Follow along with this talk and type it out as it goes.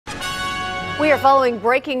We are following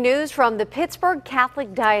breaking news from the Pittsburgh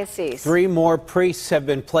Catholic Diocese. 3 more priests have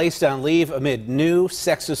been placed on leave amid new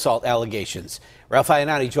sex assault allegations. Ralph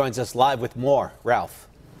Iannotti joins us live with more. Ralph.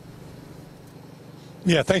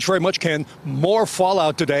 Yeah, thanks very much, Ken. More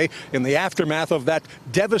fallout today in the aftermath of that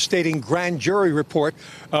devastating grand jury report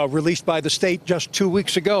released by the state just 2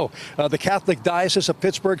 weeks ago. The Catholic Diocese of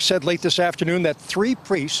Pittsburgh said late this afternoon that 3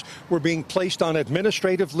 priests were being placed on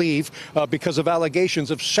administrative leave because of allegations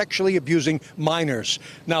of sexually abusing minors.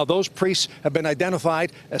 Now, those priests have been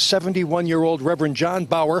identified as 71-year-old Reverend John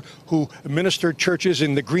Bauer, who ministered churches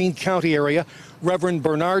in the Greene County area, Reverend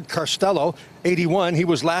Bernard Carstello, 81, he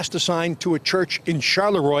was last assigned to a church in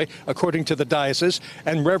Charleroi, according to the diocese,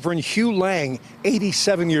 and Reverend Hugh Lang,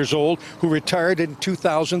 87 years old, who retired in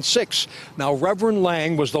 2006. Now, Reverend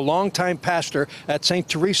Lang was the longtime pastor at St.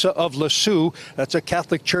 Teresa of Lisieux. That's a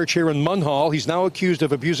Catholic church here in Munhall. He's now accused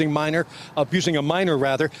of abusing a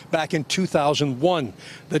minor back in 2001.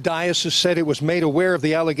 The diocese said it was made aware of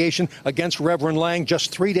the allegation against Reverend Lang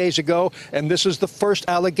just 3 days ago, and this is the first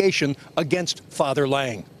allegation against Father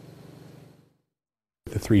Lang.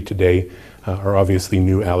 The 3 today are obviously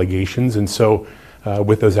new allegations, and so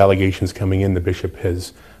with those allegations coming in, the bishop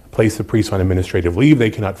has placed the priests on administrative leave. They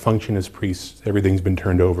cannot function as priests. Everything's been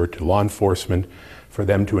turned over to law enforcement for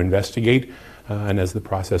them to investigate, and as the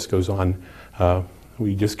process goes on,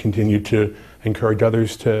 we just continue to encourage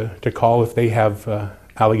others to call if they have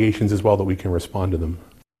allegations as well, that we can respond to them.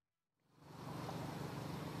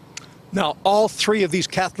 Now, all 3 of these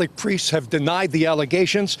Catholic priests have denied the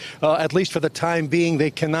allegations. At least for the time being,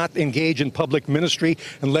 they cannot engage in public ministry,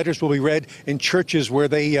 and letters will be read in churches where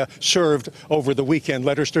they served over the weekend.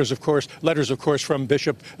 Letters, of course, from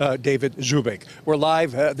Bishop David Zubik. We're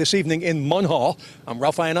live this evening in Munhall. I'm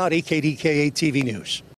Ralph Iannotti, KDKA-TV News.